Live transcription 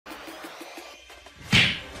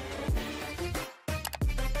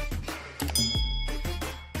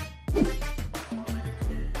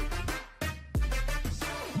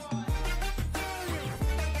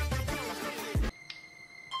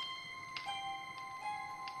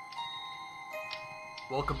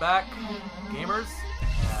Welcome back, gamers,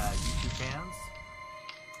 YouTube fans,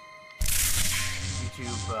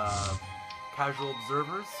 YouTube casual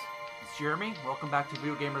observers. It's Jeremy. Welcome back to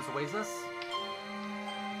Brew Gamers Oasis.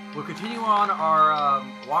 We'll continue on our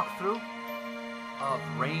walkthrough of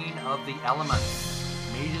Reign of the Elements.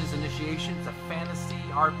 Mage's Initiation. It's a fantasy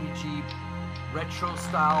RPG,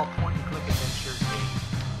 retro-style point-and-click adventure game.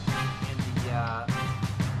 In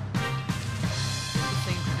the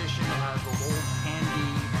same tradition as the old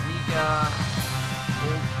handy Amiga,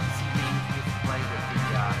 old PC games you used to play with the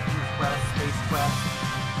Fuse Quest, Space Quest,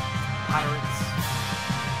 Pirates,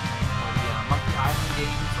 or the Monkey Island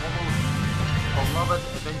games, all those beloved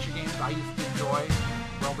adventure games I used to enjoy.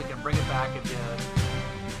 Well, we can bring it back if you...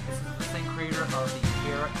 This is the same creator of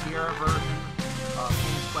the era version of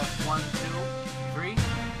Fuse Quest 1, 2, 3.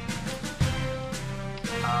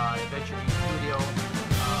 Adventure Game Studio.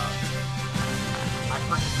 I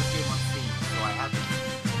purchased this game on Steam, so I had to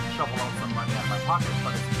shovel out some money out of my pocket,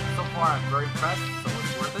 but so far I'm very impressed, so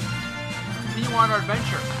it's worth it. Continue on our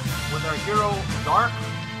adventure with our hero, Dark.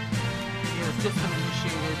 He has just been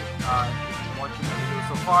initiated, if you've been watching the video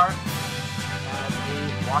so far, as a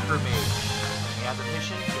Water Mage. He has a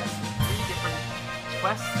mission, he has 3 different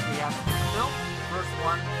quests he has to fulfill. The first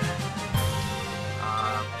one,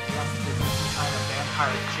 he has to do some kind of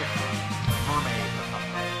vampire chick, mermaid or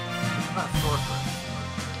something. It's not a sorceress.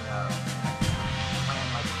 Plan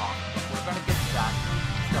like hawk. But we're going to get to that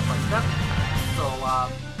step by step. So,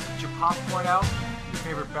 get your popcorn out, your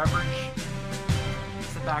favorite beverage,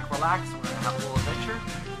 sit back, relax, we're going to have a little adventure.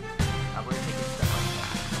 We're going to take it step by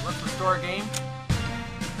step. So let's restore a game.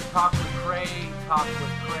 Talk with Cray. Okay,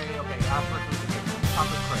 after the game.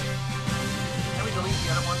 Talk with Cray. Can we delete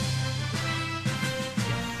the other one?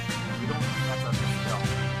 Yes. We don't, that's a misspell.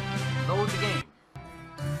 Load the game.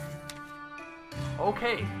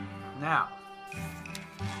 Okay, now,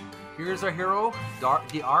 here's our hero,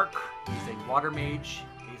 the Ark. He's a Water Mage.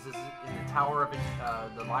 He's in the Tower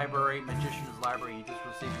of the library, Magician's Library. He just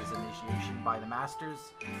received his initiation by the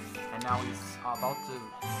Masters, and now he's about to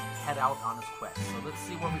head out on his quest. So let's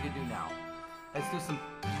see what we can do now. Let's do some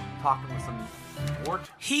talking with some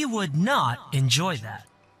Wart. He would not enjoy that.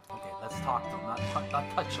 Okay, let's talk to him,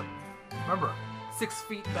 not touch him. Remember, 6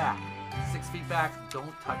 feet back. 6 feet back,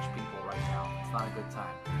 don't touch people right now. It's not a good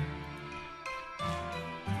time.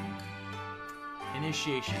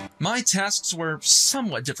 Initiation. My tasks were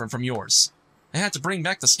somewhat different from yours. I had to bring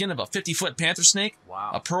back the skin of a 50-foot panther snake,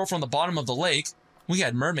 wow, a pearl from the bottom of the lake. We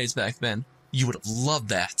had mermaids back then. You would have loved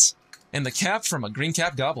that. And the cap from a green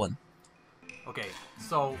cap goblin. Okay,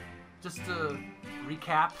 so just to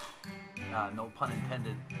recap, no pun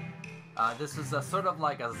intended, this is a sort of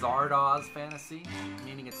like a Zardoz fantasy,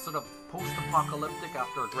 meaning it's sort of post-apocalyptic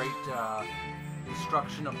after a great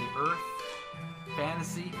destruction of the Earth.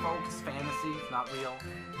 Fantasy, folks, fantasy, not real.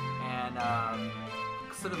 And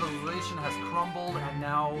civilization has crumbled, and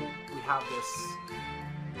now we have this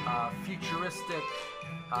futuristic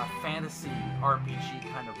fantasy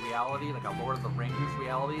RPG kind of reality, like a Lord of the Rings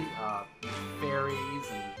reality.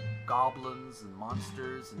 Fairies and goblins and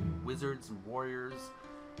monsters and wizards and warriors.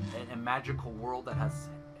 A magical world that has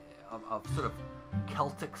of sort of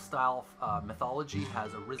Celtic style mythology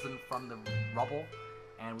has arisen from the rubble,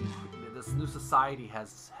 and this new society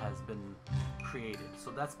has been created.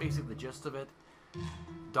 So that's basically the gist of it.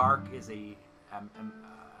 Dark is a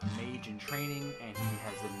mage in training, and he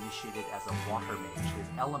has been initiated as a water mage. His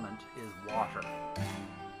element is water.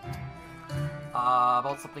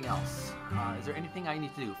 About something else. Is there anything I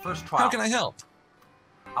need to do? First trial. How can I help?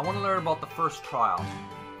 I want to learn about the first trial.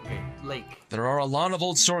 Okay, lake. There are a lot of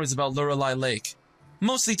old stories about Lorelei Lake.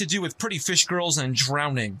 Mostly to do with pretty fish girls and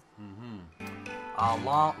drowning.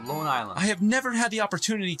 Lone Island. I have never had the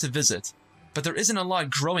opportunity to visit, but there isn't a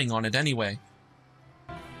lot growing on it anyway.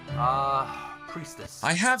 Priestess.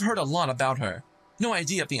 I have heard a lot about her. No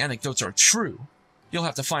idea if the anecdotes are true. You'll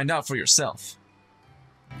have to find out for yourself.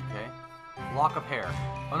 Okay. Lock of hair.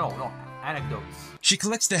 Oh, no. Anecdotes. She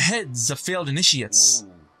collects the heads of failed initiates.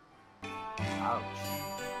 Ooh. Ouch.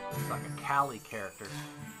 It's like a Cali character.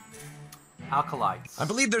 Alkalites. I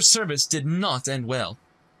believe their service did not end well.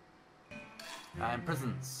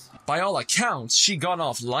 Imprisons. By all accounts, she got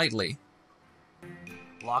off lightly.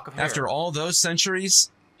 Lock of hair. After all those centuries,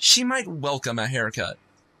 she might welcome a haircut.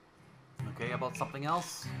 Okay, about something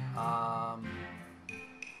else?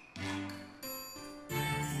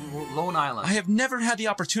 Lone Island. I have never had the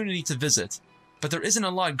opportunity to visit, but there isn't a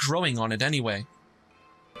lot growing on it anyway.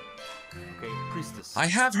 Okay, Priestess. I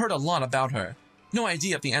have heard a lot about her. No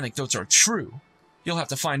idea if the anecdotes are true. You'll have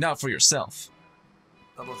to find out for yourself.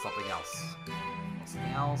 How about something else?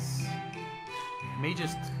 Something else?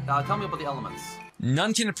 Mages, tell me about the elements.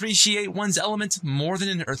 None can appreciate one's element more than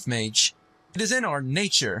an Earth Mage. It is in our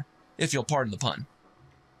nature, if you'll pardon the pun.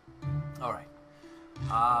 Alright.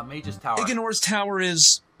 Mage's Tower. Igenor's Tower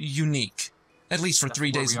is unique, at least for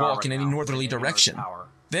 3 days' walk in any northerly direction.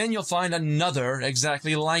 Then you'll find another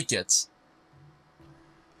exactly like it.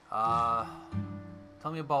 Tell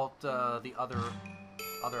me about the other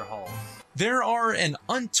halls. There are an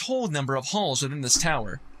untold number of halls within this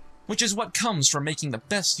tower, which is what comes from making the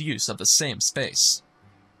best use of the same space.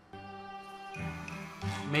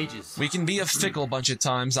 Mages. We can be a fickle bunch at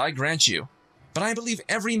times, I grant you, but I believe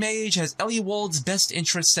every mage has Eliwald's best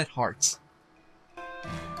interests at heart.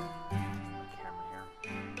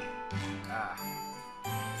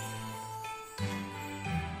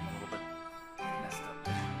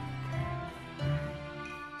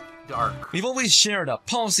 Dark. We've always shared a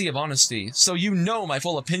policy of honesty, so you know my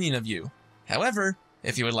full opinion of you. However,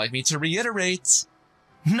 if you would like me to reiterate...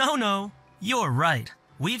 No, you're right.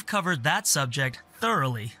 We've covered that subject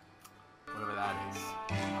thoroughly. Whatever that is.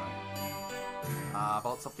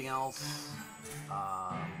 About something else.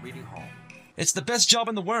 Reading hall. It's the best job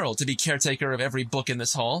in the world to be caretaker of every book in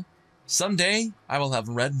this hall. Someday, I will have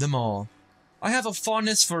read them all. I have a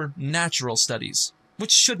fondness for natural studies,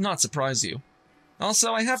 which should not surprise you.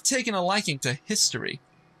 Also, I have taken a liking to history.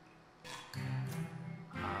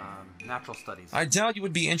 Natural studies. I doubt you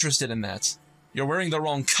would be interested in that. You're wearing the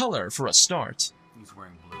wrong color for a start. He's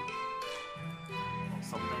wearing blue.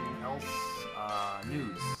 Something else?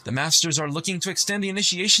 News. The Masters are looking to extend the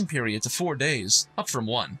initiation period to 4 days, up from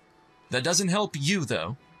 1. That doesn't help you,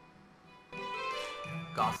 though.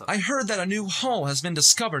 Gossip. I heard that a new hall has been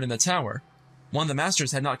discovered in the tower. One the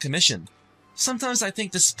Masters had not commissioned. Sometimes I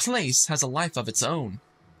think this place has a life of its own.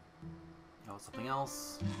 Something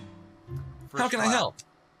else? How can I help?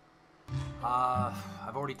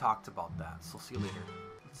 I've already talked about that, so see you later.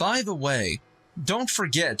 By the way, don't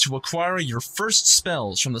forget to acquire your first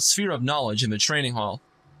spells from the Sphere of Knowledge in the training hall.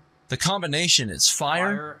 The combination is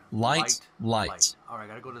fire, light. Alright,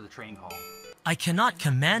 gotta go to the training hall. I cannot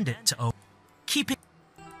command it to open. Keep it.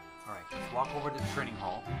 Alright, let's walk over to the training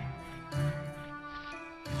hall.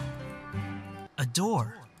 A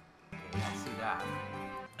door. Okay, I see that.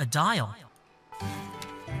 A dial.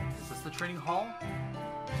 Is this the training hall?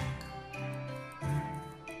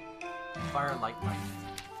 Fire, light. Alright.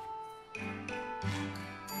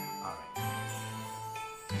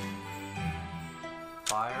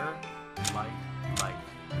 Fire, light.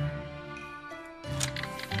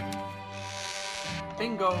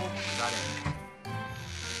 Bingo! We got it.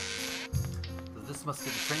 So this must be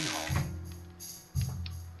the training hall.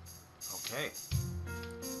 Okay.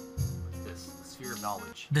 What's this? The Sphere of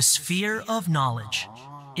Knowledge. The Sphere of Knowledge.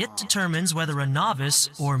 It determines whether a novice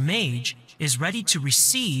or mage is ready to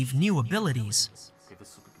receive new abilities. Okay,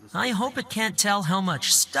 this I hope it can't tell how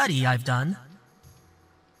much study I've done.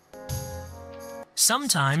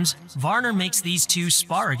 Sometimes, Varner makes these two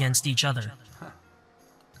spar against each other.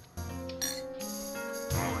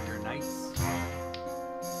 Oh, you're nice.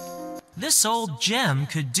 This old gem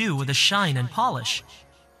could do with a shine and polish.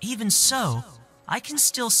 Even so, I can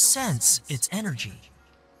still sense its energy.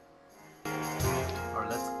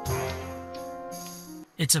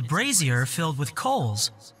 It's a brazier filled with coals.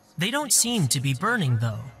 They don't seem to be burning,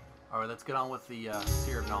 though. Alright, let's get on with the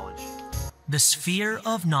Sphere of Knowledge. The Sphere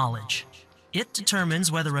of Knowledge. It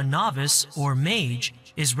determines whether a novice or mage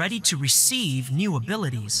is ready to receive new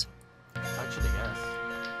abilities. Touch it, I guess.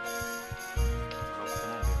 What else can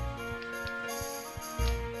I do?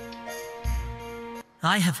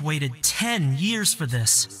 I have waited 10 years for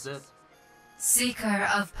this. This is it. Seeker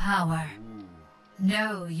of power,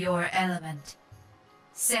 know your element.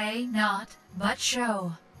 Say not, but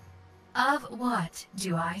show. Of what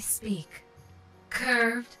do I speak?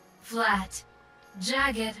 Curved, flat,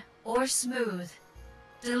 jagged, or smooth,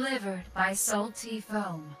 delivered by salty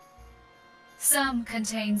foam. Some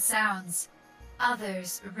contain sounds,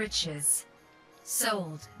 others riches,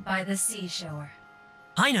 sold by the seashore.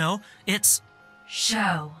 I know, it's...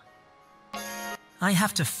 Show. I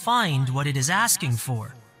have to find what it is asking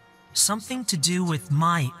for. Something to do with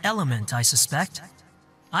my element, I suspect.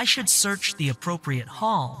 I should search the appropriate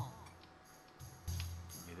hall.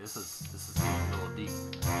 Okay, this is getting a little deep.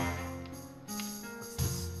 What's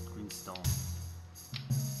this green stone?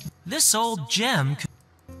 This old gem...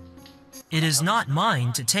 It is not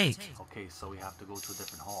mine to take. Okay, so we have to go to a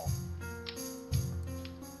different hall.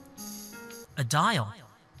 A dial.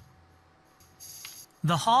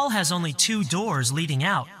 The hall has only 2 doors leading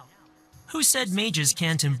out. Who said mages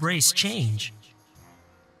can't embrace change?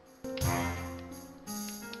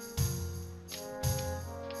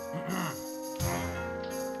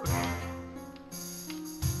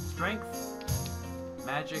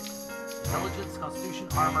 magic, intelligence, constitution,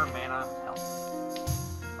 armor, mana, health.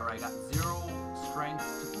 Alright, I got 0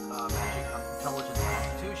 strength to magic, intelligence,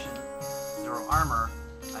 constitution, 0 armor.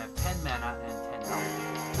 I have 10 mana and 10 health.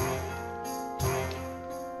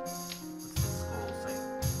 What's this scroll say?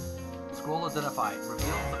 Scroll identified.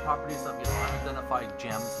 Reveals the properties of your unidentified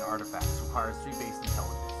gems and artifacts. Requires 3 base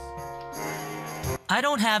intelligence. I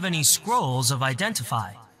don't have any scrolls of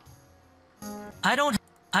identify. I don't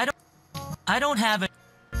have it.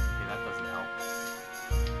 Okay, that doesn't help.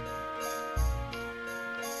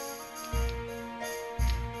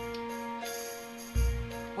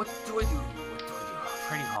 What do I do?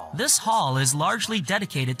 Training hall. This hall is largely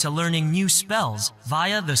dedicated to learning new spells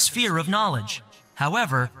via the sphere of knowledge.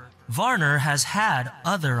 However, Varner has had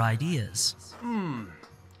other ideas.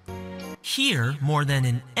 Here, more than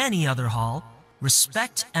in any other hall,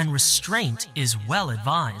 respect and restraint is well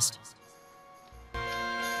advised.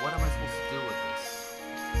 What am I supposed to do with this?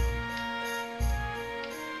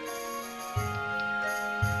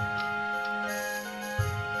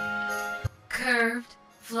 Curved,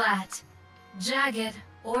 flat, jagged,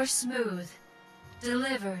 or smooth.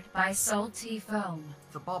 Delivered by salty foam.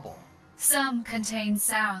 It's a bubble. Some contain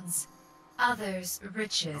sounds, others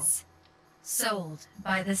riches. Sold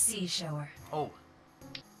by the seashore. Oh,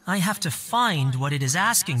 I have to find what it is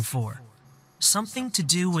asking for. Something to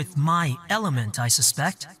do with my element, I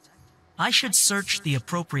suspect. I should search the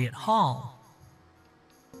appropriate hall.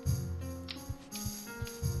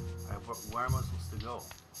 where am I supposed to go?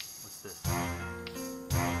 What's this?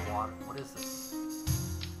 Water. What is this?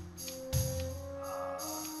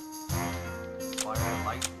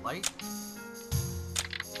 Fire, light.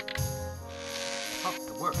 Oh,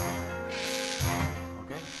 it worked.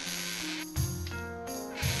 Okay.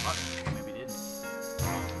 What? Maybe it didn't.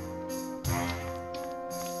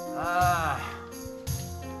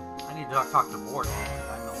 I need to talk to Board.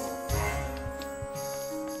 I'm a little...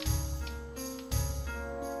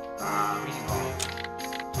 reading hall.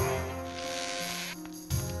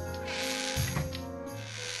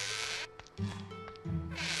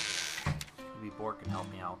 Maybe Board can help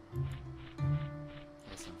me out.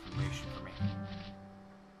 Get some information for me.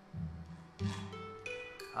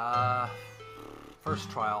 First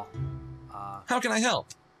trial. How can I help?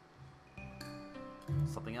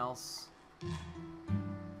 Something else.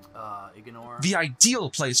 Ignore. The ideal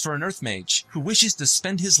place for an Earth Mage who wishes to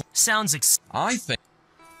spend his... Sounds I think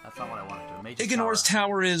That's not what I wanted to do. Mage's Ignor's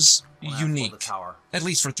tower is Wanna explore the unique. tower. At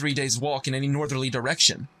least for 3 days' walk in any northerly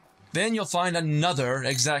direction. Then you'll find another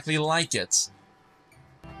exactly like it.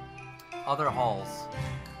 Other halls.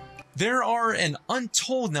 There are an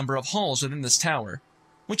untold number of halls within this tower,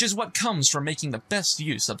 which is what comes from making the best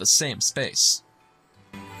use of the same space.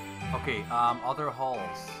 Okay, other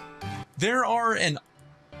halls. There are an...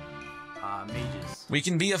 Mages. We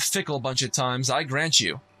can be a fickle bunch at times, I grant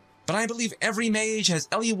you. But I believe every mage has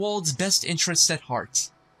Eliwald's best interests at heart.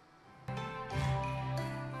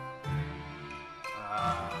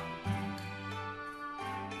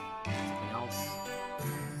 Something else.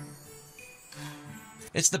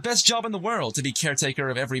 It's the best job in the world to be caretaker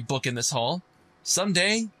of every book in this hall.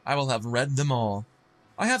 Someday, I will have read them all.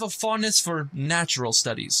 I have a fondness for natural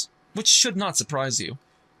studies, which should not surprise you.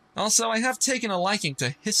 Also, I have taken a liking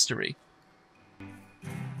to history.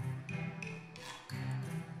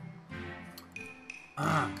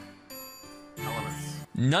 Elements.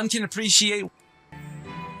 None can appreciate...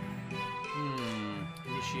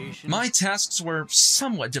 Initiation. My tasks were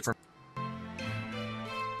somewhat different. See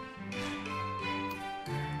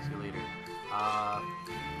you later.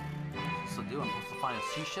 What's to do? I'm supposed to find a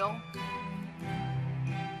seashell?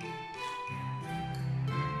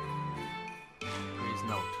 Praise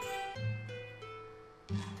note.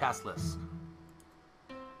 Task list.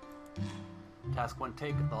 Task 1,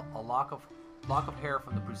 take a lock of hair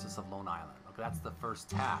from the priestess of Lone Island. Okay, that's the first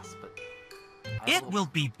task, but It will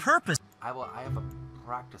be purpose. I have a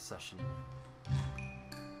practice session.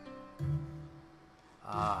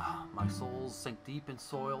 My soul sink deep in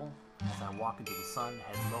soil. As I walk into the sun,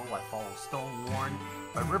 head low, I follow stone worn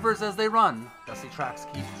by rivers as they run. Dusty tracks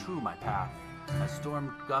keep true my path. As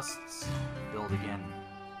storm gusts build again,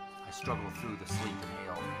 I struggle through the sleet and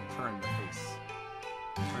hail and turn to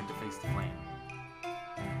face the flame.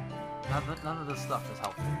 None of this stuff is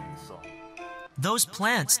helpful, so... Those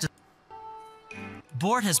plants...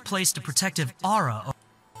 Board has placed a protective aura.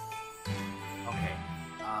 Okay,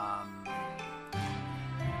 can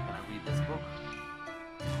I read this book?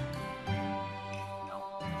 No,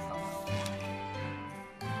 that's not what I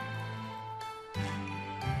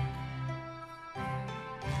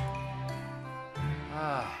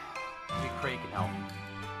want. Maybe Craig can help.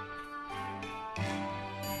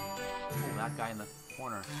 that guy in the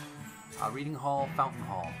corner. Reading hall, fountain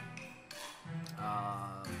hall.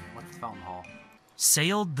 What's fountain hall?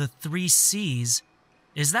 Sailed the 3 seas.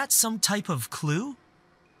 Is that some type of clue?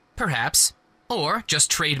 Perhaps. Or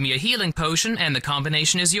just trade me a healing potion and the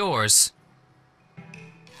combination is yours.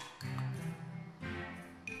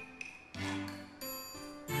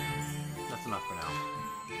 That's enough for now.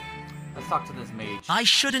 Let's talk to this mage. I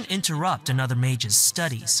shouldn't interrupt another mage's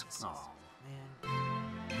studies. Oh, man.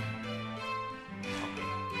 Okay.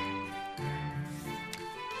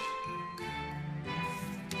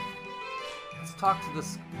 Let's talk to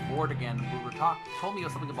this board again. We were told me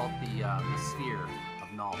something about the sphere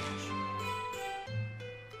of knowledge.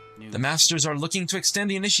 The Masters are looking to extend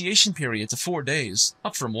the initiation period to 4 days,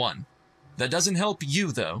 up from 1. That doesn't help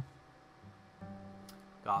you, though.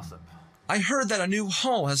 Gossip. I heard that a new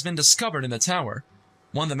hall has been discovered in the tower,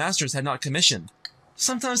 one the Masters had not commissioned.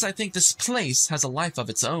 Sometimes I think this place has a life of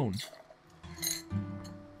its own.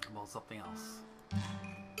 About something else.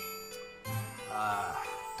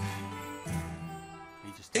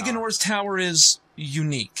 Igenor's tower is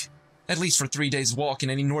unique, at least for 3 days' walk in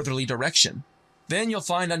any northerly direction. Then you'll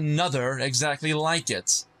find another exactly like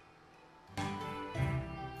it.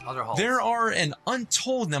 Other halls. There are an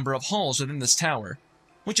untold number of halls within this tower,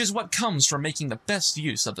 which is what comes from making the best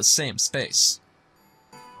use of the same space.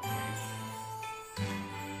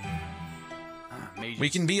 We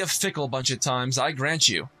can be a fickle bunch at times, I grant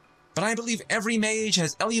you, but I believe every mage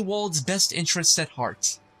has Eliwald's best interests at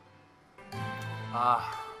heart. Think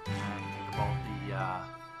about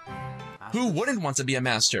the, Who wouldn't want to be a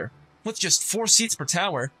master? With just 4 seats per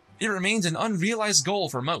tower, it remains an unrealized goal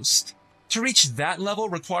for most. To reach that level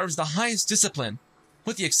requires the highest discipline,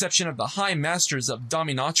 with the exception of the High Masters of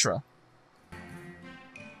Dominatra.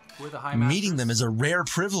 Who are the High Masters? Meeting them is a rare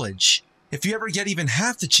privilege. If you ever get even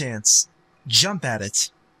half the chance, jump at it.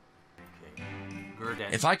 Okay.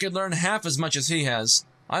 Gurden. If I could learn half as much as he has,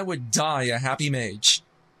 I would die a happy mage.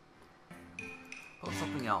 Oh,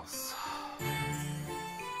 something else.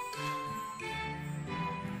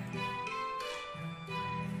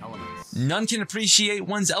 Elements. None can appreciate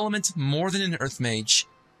one's element more than an earth mage.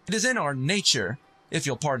 It is in our nature, if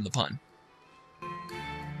you'll pardon the pun.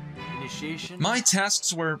 Initiation. My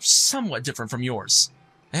tasks were somewhat different from yours.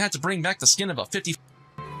 I had to bring back the skin of a 50...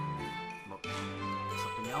 Something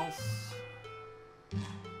else.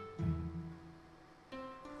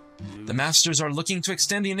 The Masters are looking to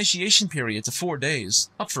extend the initiation period to 4 days,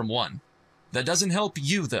 up from 1. That doesn't help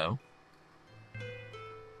you, though.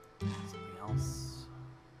 Something else.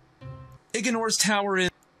 Igenor's tower is...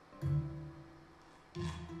 See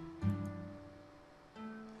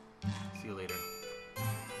you later.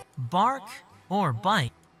 Bark or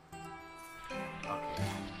bite? Okay.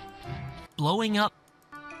 Blowing up